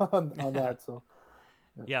on that. So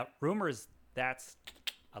yeah, Yeah, Rumors. That's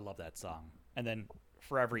I love that song. And then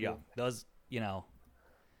Forever yeah. Young. Those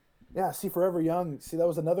Yeah, see, Forever Young. See, that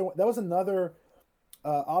was another one. That was another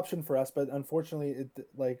option for us, but unfortunately, it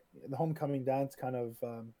like the Homecoming Dance kind of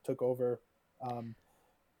took over. Um,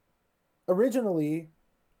 Originally,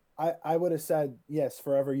 I would have said yes.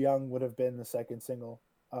 Forever Young would have been the second single.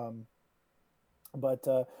 Um, but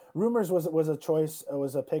Rumors was a choice. It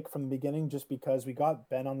was a pick from the beginning, just because we got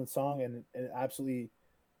Ben on the song, and it absolutely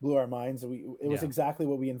blew our minds. It was yeah. exactly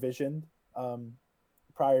what we envisioned,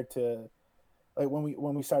 prior to, like,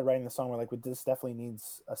 when we started writing the song. We're like, well, this definitely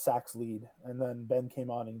needs a sax lead, and then Ben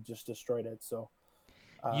came on and just destroyed it. So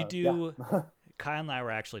You yeah. do. Kyle and I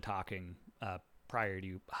were actually talking prior to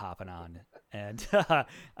you hopping on, and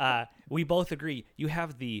we both agree you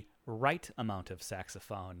have the right amount of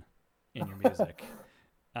saxophone in your music.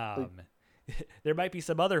 Like, Um, there might be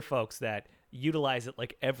some other folks that utilize it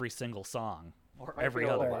like every single song or Might be every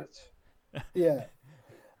a little other. much. yeah,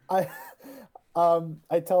 I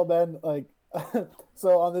I tell Ben, like,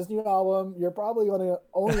 so on this new album, you're probably gonna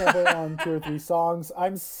only gonna play on two or three songs.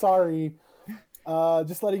 I'm sorry,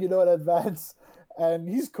 just letting you know in advance. And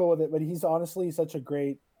he's cool with it, but he's honestly such a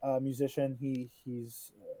great musician.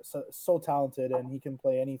 He's so talented, and he can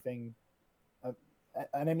play anything, uh,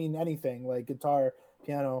 and I mean anything, like guitar,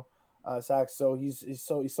 piano, sax. So he's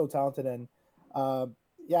so talented, and uh,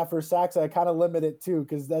 yeah, for sax I kind of limit it too,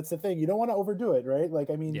 because that's the thing. You don't want to overdo it, right? Like,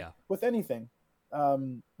 I mean, Yeah. with anything.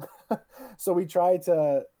 Um, so we try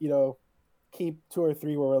to keep two or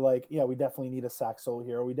three where we're like, yeah, we definitely need a sax solo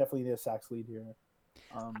here, or we definitely need a sax lead here.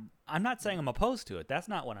 Um, I'm not saying I'm opposed to it. That's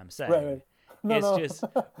not what I'm right, right. saying. No, It's no. just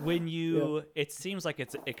when Yeah. it seems like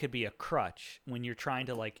it could be a crutch when you're trying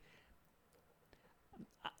to like.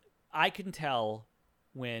 I can tell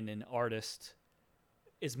when an artist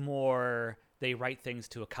is more they write things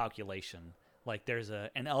to a calculation. Like there's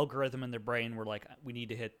an algorithm in their brain where like we need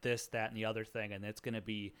to hit this, that, and the other thing, and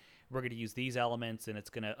we're going to use these elements, and it's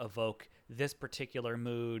going to evoke this particular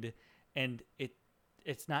mood, and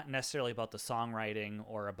it's not necessarily about the songwriting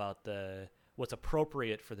or about the what's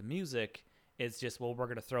appropriate for the music. It's just, well, we're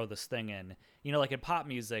going to throw this thing in. You know, like in pop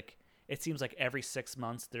music, it seems like every 6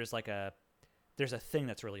 months there's a thing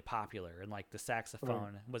that's really popular, and like the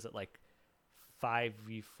saxophone, was it like 4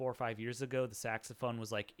 or 5 years ago, the saxophone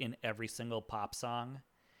was like in every single pop song,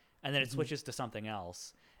 and then it switches to something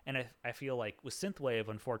else. And I feel like with synthwave,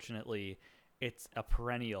 unfortunately, it's a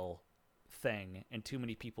perennial thing, and too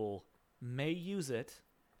many people may use it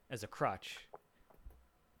as a crutch.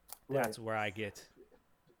 That's where I get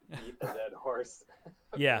beat the dead horse.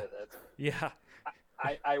 yeah. Yeah.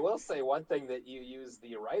 I will say one thing, that you use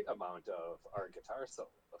the right amount of our guitar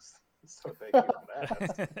solos. So thank you for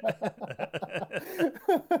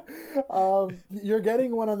that. You're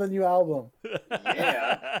getting one on the new album.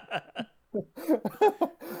 Yeah.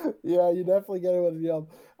 Yeah, you definitely get it with the album.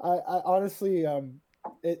 I honestly,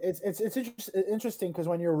 it's interesting because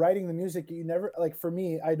when you're writing the music, you never, like, for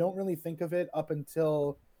me, I don't really think of it up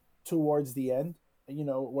until towards the end, you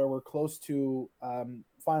know, where we're close to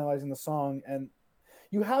finalizing the song, and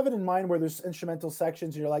you have it in mind where there's instrumental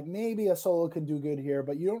sections, and you're like, maybe a solo can do good here,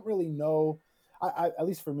 but you don't really know. At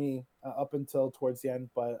least for me, up until towards the end,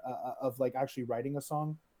 but of like actually writing a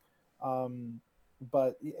song.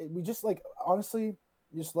 But we just, like, honestly,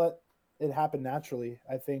 just let it happen naturally.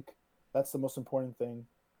 I think that's the most important thing.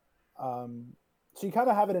 So you kind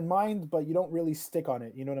of have it in mind, but you don't really stick on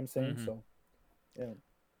it. You know what I'm saying? Mm-hmm. So, yeah.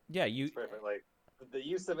 Yeah, It's perfect. Like the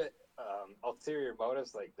use of it, ulterior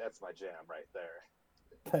motives, like that's my jam right there.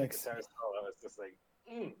 Thanks. The guitar solo is just like,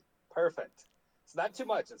 perfect. It's not too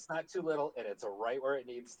much, it's not too little, and it's right where it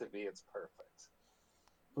needs to be. It's perfect.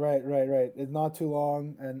 Right. It's not too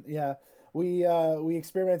long, and yeah, we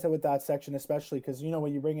experimented with that section, especially because, you know,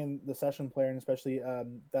 when you bring in the session player, and especially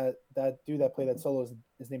that dude that played that solo,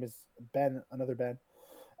 his name is Ben, another Ben.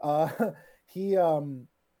 He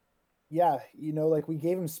yeah, you know, like, we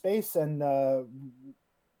gave him space, and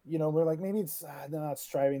you know, we're like, maybe it's not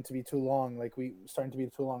striving to be too long, like we starting to be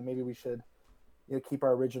too long, maybe we should, you know, keep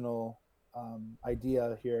our original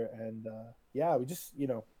idea here, and yeah, we just, you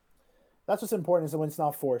know, that's what's important, is when it's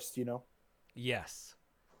not forced, you know. Yes.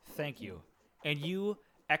 Thank you. And you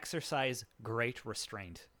exercise great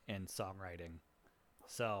restraint in songwriting.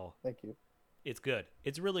 So Thank you. It's good.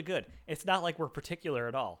 It's really good. It's not like we're particular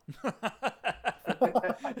at all.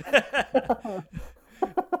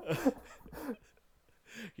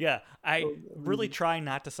 Yeah, I really try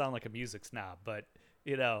not to sound like a music snob, but,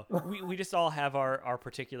 you know, we just all have our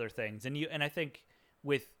particular things. And I think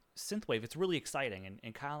with synthwave, it's really exciting.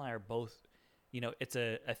 And Kyle and I are both, you know, it's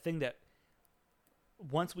a thing that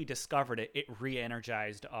once we discovered it, it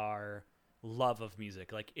re-energized our love of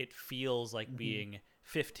music. Like, it feels like being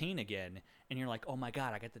 15 again, and you're like, oh my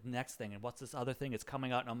god, I got the next thing, and what's this other thing? It's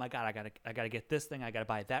coming out, and oh my god, I gotta get this thing, I gotta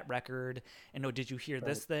buy that record, and oh, did you hear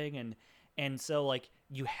this thing? And so, like,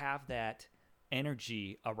 you have that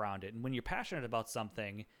energy around it, and when you're passionate about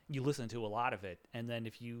something, you listen to a lot of it, and then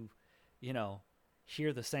if you know,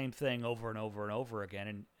 hear the same thing over and over and over again,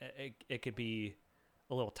 and it could be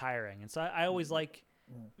a little tiring. And so I always like,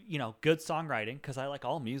 you know, good songwriting, because I like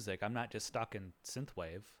all music. I'm not just stuck in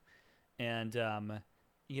synthwave. And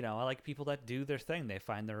you know, I like people that do their thing. They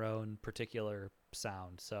find their own particular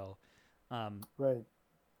sound. So right,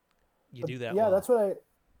 you do that. Yeah, well. that's what I.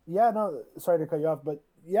 Yeah, no, sorry to cut you off, but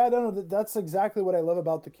yeah, no, that's exactly what I love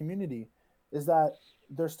about the community, is that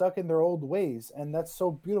they're stuck in their old ways, and that's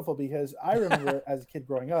so beautiful, because I remember as a kid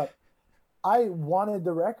growing up, I wanted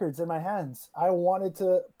the records in my hands. I wanted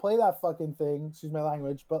to play that fucking thing, excuse my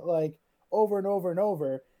language, but like over and over and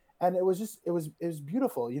over. And it was just, it was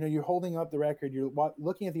beautiful. You know, you're holding up the record, you're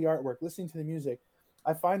looking at the artwork, listening to the music.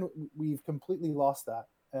 I find we've completely lost that.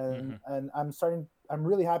 And I'm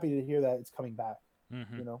really happy to hear that it's coming back,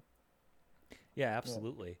 you know? Yeah,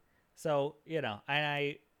 absolutely. Yeah. So, you know,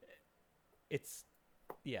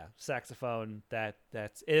 saxophone,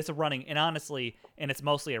 it's a running, and honestly, and it's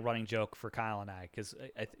mostly a running joke for Kyle and I, because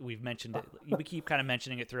we've mentioned it, we keep kind of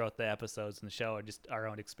mentioning it throughout the episodes and the show, and just our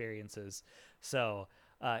own experiences. So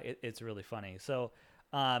it's really funny. So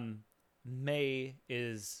May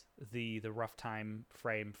is the rough time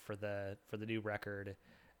frame for the new record.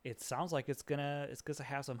 It sounds like it's gonna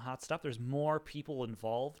have some hot stuff. There's more people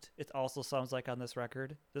involved, it also sounds like, on this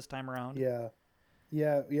record this time around.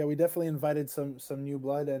 Yeah, we definitely invited some new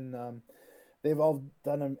blood, and they've all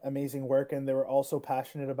done amazing work, and they were also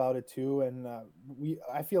passionate about it too. And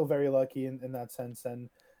I feel very lucky in that sense. And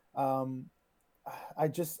I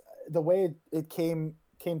just, the way it came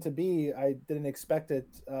to be, I didn't expect it.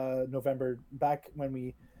 November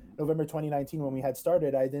 2019 when we had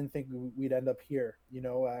started, I didn't think we'd end up here. You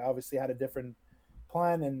know, I obviously had a different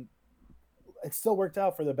plan, and it still worked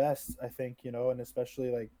out for the best, I think. You know, and especially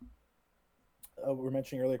like we were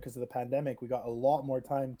mentioning earlier, because of the pandemic, we got a lot more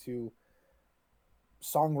time to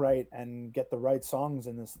songwrite and get the right songs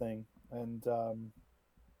in this thing. And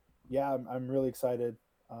yeah, I'm really excited.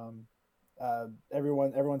 Um,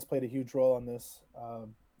 everyone's played a huge role on this,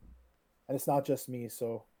 and it's not just me.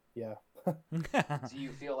 So yeah. Do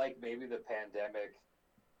you feel like maybe the pandemic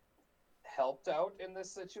helped out in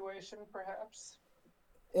this situation, perhaps?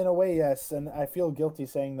 In a way, yes, and I feel guilty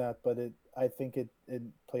saying that, but I think it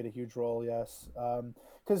played a huge role, yes.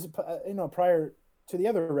 Because you know, prior to the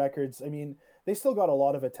other records, I mean, they still got a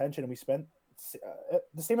lot of attention, and we spent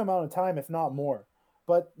the same amount of time, if not more.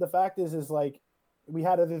 But the fact is like we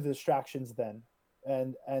had other distractions then,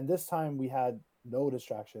 and this time we had no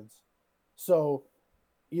distractions. So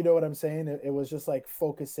you know what I'm saying? It was just like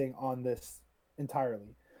focusing on this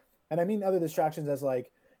entirely. And I mean other distractions as like,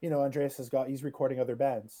 you know, Andreas he's recording other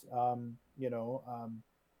bands.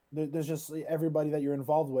 There's just everybody that you're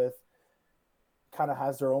involved with kind of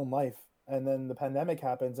has their own life, and then the pandemic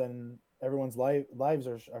happens and everyone's lives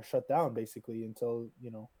are shut down basically until,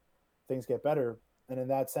 you know, things get better. And in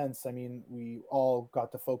that sense, I mean, we all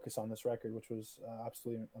got to focus on this record, which was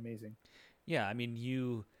absolutely amazing. Yeah, I mean,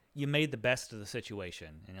 you made the best of the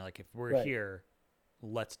situation, and you're like, if we're Right. here,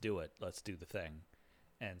 let's do it. Let's do the thing.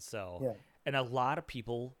 And so, Yeah. and a lot of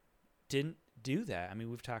people didn't do that. I mean,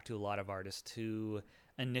 we've talked to a lot of artists who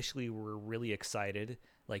initially were really excited,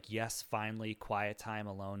 like, yes, finally, quiet time,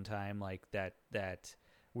 alone time, like that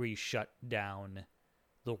where you shut down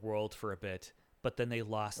the world for a bit, but then they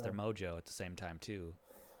lost their Right. mojo at the same time too.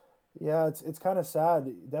 Yeah, it's kind of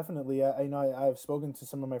sad. Definitely, I know I've spoken to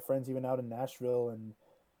some of my friends even out in Nashville, and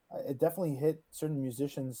it definitely hit certain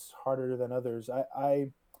musicians harder than others.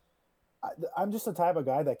 I'm just the type of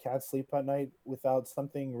guy that can't sleep at night without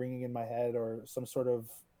something ringing in my head or some sort of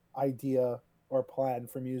idea or plan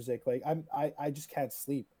for music. Like I just can't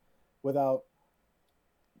sleep without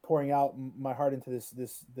pouring out my heart into this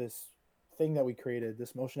thing that we created,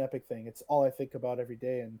 this motion epic thing. It's all I think about every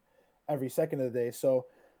day and every second of the day. So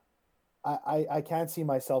I can't see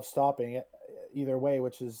myself stopping either way,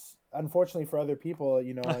 which is unfortunately for other people.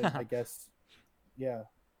 You know, I guess yeah,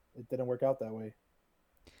 it didn't work out that way.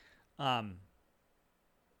 um,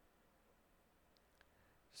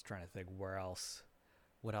 just trying to think what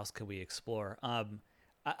else could we explore? Well,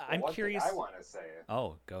 I'm one thing I curious. want to say,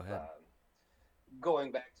 Oh, go ahead. um,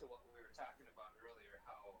 going back to what we were talking about earlier,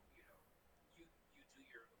 how you do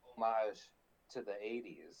your homage to the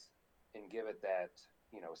 '80s and give it that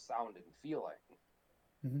sound and feeling,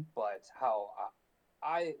 Hmm. but how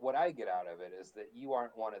I what I get out of it is that you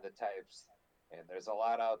aren't one of the types, and there's a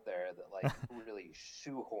lot out there that like really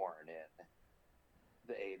shoehorn in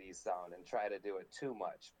the '80s sound and try to do it too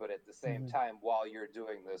much. But at the same Hmm. time, while you're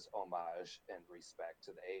doing this homage and respect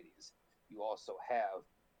to the '80s, you also have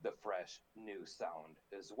the fresh new sound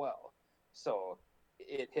as well. So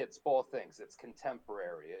it hits both things. It's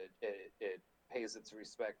contemporary. It pays its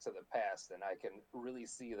respect to the past, and I can really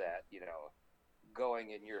see that going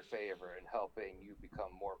in your favor and helping you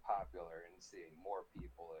become more popular and seeing more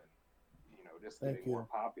people and just Thank getting more you.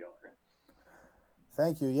 popular.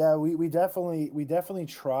 Thank you. Yeah, we definitely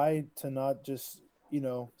try to not just, you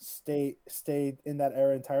know, stay in that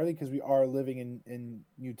era entirely, because we are living in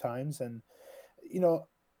new times. And you know,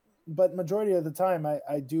 but majority of the time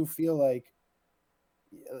I do feel like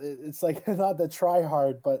it's like not the try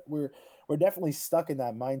hard, but we're definitely stuck in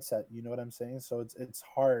that mindset, you know what I'm saying? So it's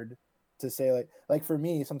hard to say, like for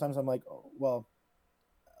me sometimes I'm like, oh, well,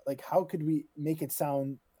 like how could we make it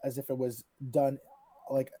sound as if it was done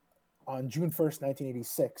like on June 1st,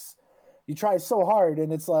 1986? You try so hard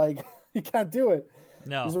and it's like you can't do it.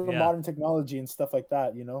 These No, are yeah, modern technology and stuff like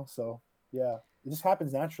that, you know? So yeah, it just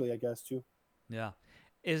happens naturally, I guess, too. yeah.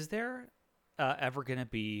 Is there ever gonna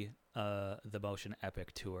be the Motion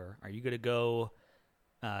Epic tour? Are you gonna go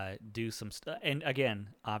do some stuff? And again,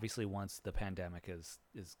 obviously, once the pandemic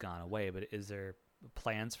is gone away, but is there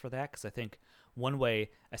plans for that? Because I think one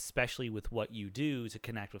way, especially with what you do to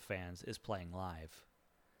connect with fans, is playing live.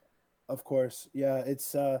 Of course. Yeah,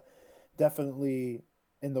 it's definitely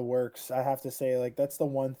in the works. I have to say, like, that's the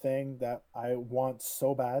one thing that I want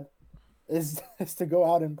so bad is is to go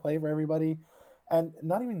out and play for everybody. And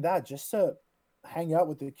not even that, just to hang out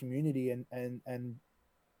with the community and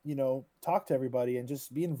you know, talk to everybody and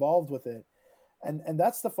just be involved with it. And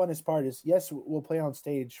that's the funnest part is, yes, we'll play on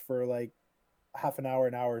stage for like half an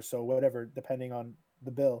hour, or so, whatever, depending on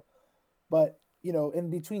the bill. But in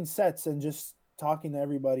between sets and just talking to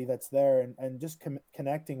everybody that's there, and just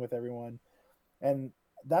connecting with everyone, and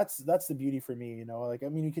that's the beauty for me. Like, I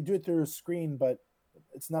mean, you could do it through a screen, but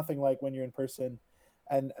it's nothing like when you're in person.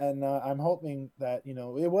 And I'm hoping that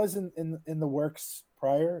it wasn't in the works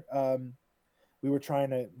prior. We were trying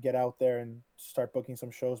to get out there and start booking some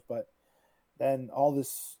shows, but then all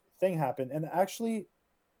this thing happened, and actually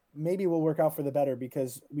maybe will work out for the better,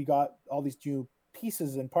 because we got all these new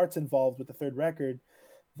pieces and parts involved with the third record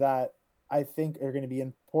that I think are going to be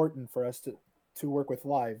important for us to work with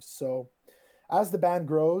live. So as the band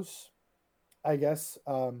grows, I guess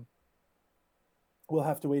we'll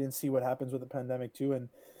have to wait and see what happens with the pandemic too. And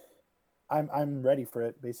I'm ready for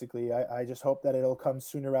it. Basically, I just hope that it'll come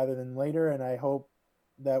sooner rather than later, and I hope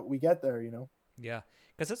that we get there. Yeah,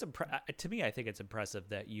 because to me, I think it's impressive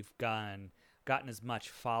that you've gotten as much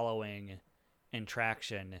following and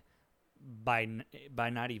traction by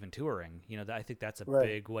not even touring. I think that's a Right.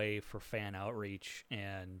 big way for fan outreach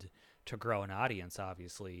and to grow an audience.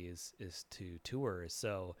 Obviously, is to tour.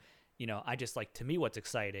 So, I just like, to me, what's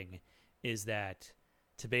exciting is that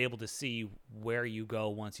to be able to see where you go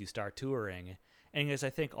once you start touring. And because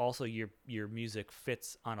I think also your music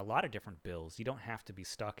fits on a lot of different bills. You don't have to be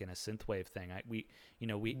stuck in a synthwave thing. We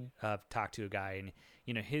talked to a guy,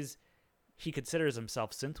 and he considers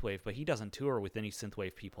himself synthwave, but he doesn't tour with any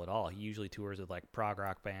synthwave people at all. He usually tours with like prog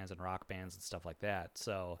rock bands and rock bands and stuff like that.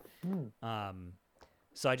 So,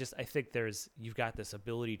 so I think you've got this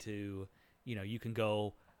ability to, you can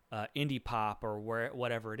go indie pop or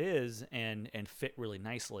whatever it is, and fit really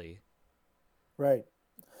nicely. Right.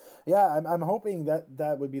 Yeah, I'm hoping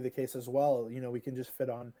that would be the case as well. We can just fit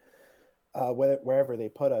on wherever they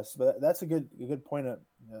put us. But that's a good point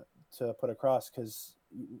to put across, because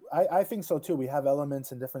I think so too. We have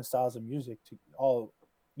elements and different styles of music to all.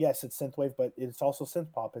 Yes, it's synthwave, but it's also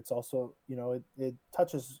synth pop. It's also it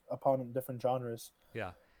touches upon different genres.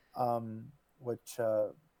 Yeah. Which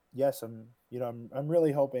yes, I'm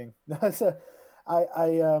really hoping. That's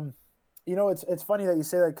it's funny that you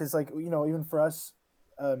say that, because like even for us,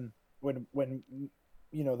 when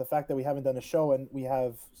the fact that we haven't done a show and we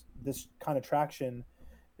have this kind of traction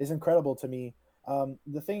is incredible to me.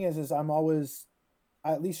 The thing is I'm always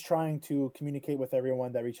at least trying to communicate with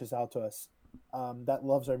everyone that reaches out to us, that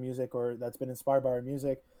loves our music or that's been inspired by our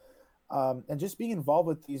music, and just being involved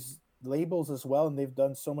with these labels as well. And they've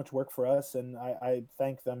done so much work for us, and I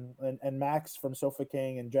thank them. And Max from Sofa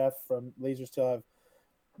King and Jeff from Laser Steel have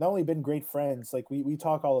not only been great friends, like we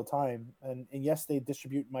talk all the time, and yes, they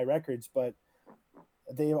distribute my records, but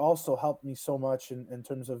they also helped me so much in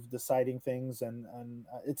terms of deciding things, and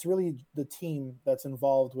it's really the team that's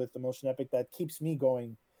involved with the Motion Epic that keeps me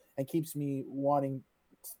going and keeps me wanting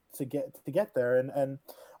to get there. And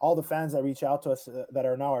all the fans that reach out to us, that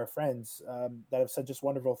are now our friends, that have said just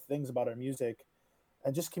wonderful things about our music,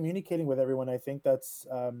 and just communicating with everyone. I think that's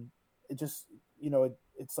it just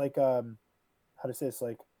it's like how to say,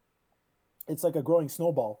 it's like a growing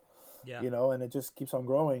snowball. Yeah. And it just keeps on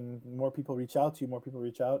growing. More people reach out to you, more people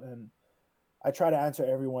reach out, and I try to answer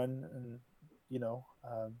everyone, and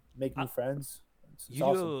make new friends. It's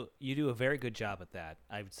awesome. You do a very good job at that.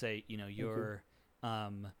 I would say you're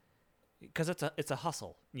because it's a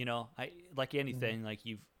hustle. I like anything, like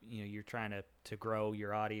you're trying to grow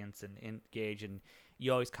your audience and engage, and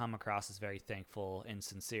you always come across as very thankful and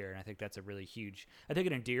sincere. And I think that's a really huge. I think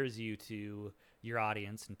it endears you to your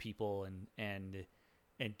audience and people, and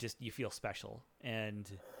just you feel special, and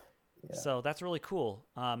so that's really cool.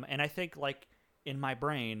 And I think, like, in my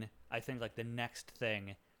brain, I think like the next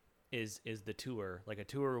thing is the tour. Like a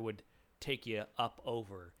tour would take you up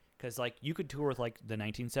over, because like you could tour with like the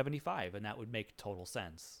 1975, and that would make total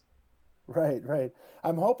sense. Right.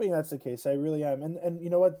 I'm hoping that's the case. I really am. And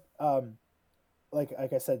you know what? Like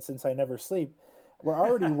I said, since I never sleep, we're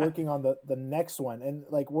already working on the next one, and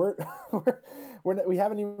like we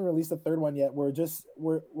haven't even released the third one yet. We're just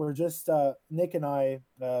Nick and I,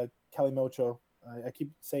 Calimocho. I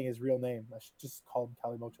keep saying his real name. I should just call him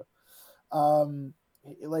Calimocho.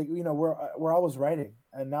 Like we're always writing,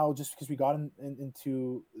 and now just because we got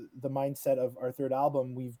into the mindset of our third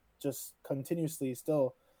album, we've just continuously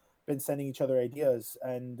still been sending each other ideas,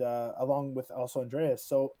 and along with also Andreas.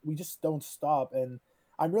 So we just don't stop, and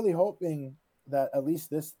I'm really hoping that at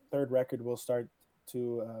least this third record will start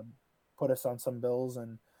to put us on some bills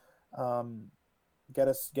and get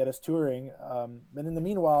us theouring. And in the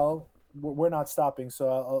meanwhile, we're not stopping. So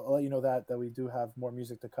I'll let you know that we do have more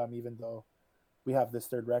music to come, even though we have this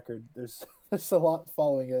third record. There's a lot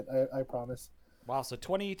following it. I promise. Wow. So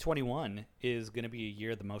 2021 is going to be a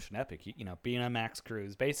year of the Motion Epic. Being on Max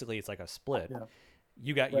Cruise, basically it's like a split. Yeah.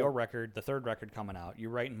 you got your record, the third record coming out. You're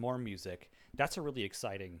writing more music. That's a really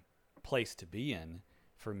exciting place to be in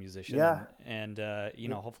for a musician. Yeah. And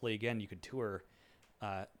hopefully again you could tour.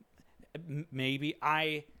 Maybe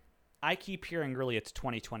I keep hearing really it's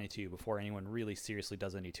 2022 before anyone really seriously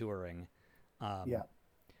does any touring.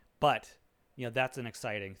 But that's an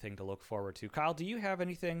exciting thing to look forward to. Kyle, do you have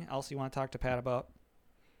anything else you want to talk to Pat about?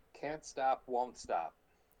 Can't stop, won't stop.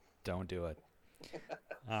 Don't do it.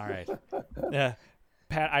 All right.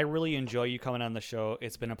 Pat, I really enjoy you coming on the show.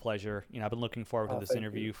 It's been a pleasure. I've been looking forward to this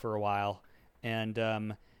interview for a while. And,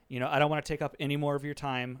 I don't want to take up any more of your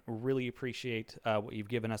time. Really appreciate what you've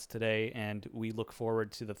given us today. And we look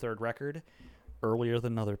forward to the third record earlier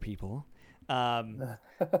than other people. And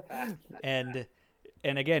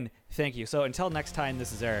again, thank you. So until next time,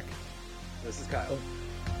 this is Eric. This is Kyle.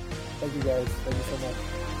 Thank you, guys. Thank you so much.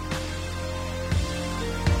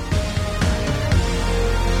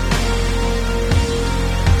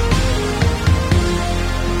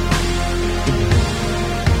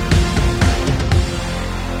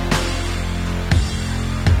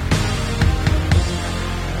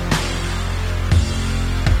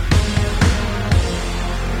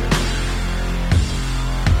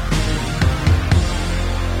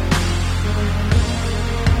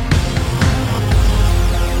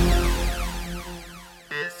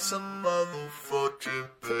 It's a motherfucking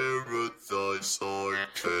paradise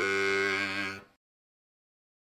arcade.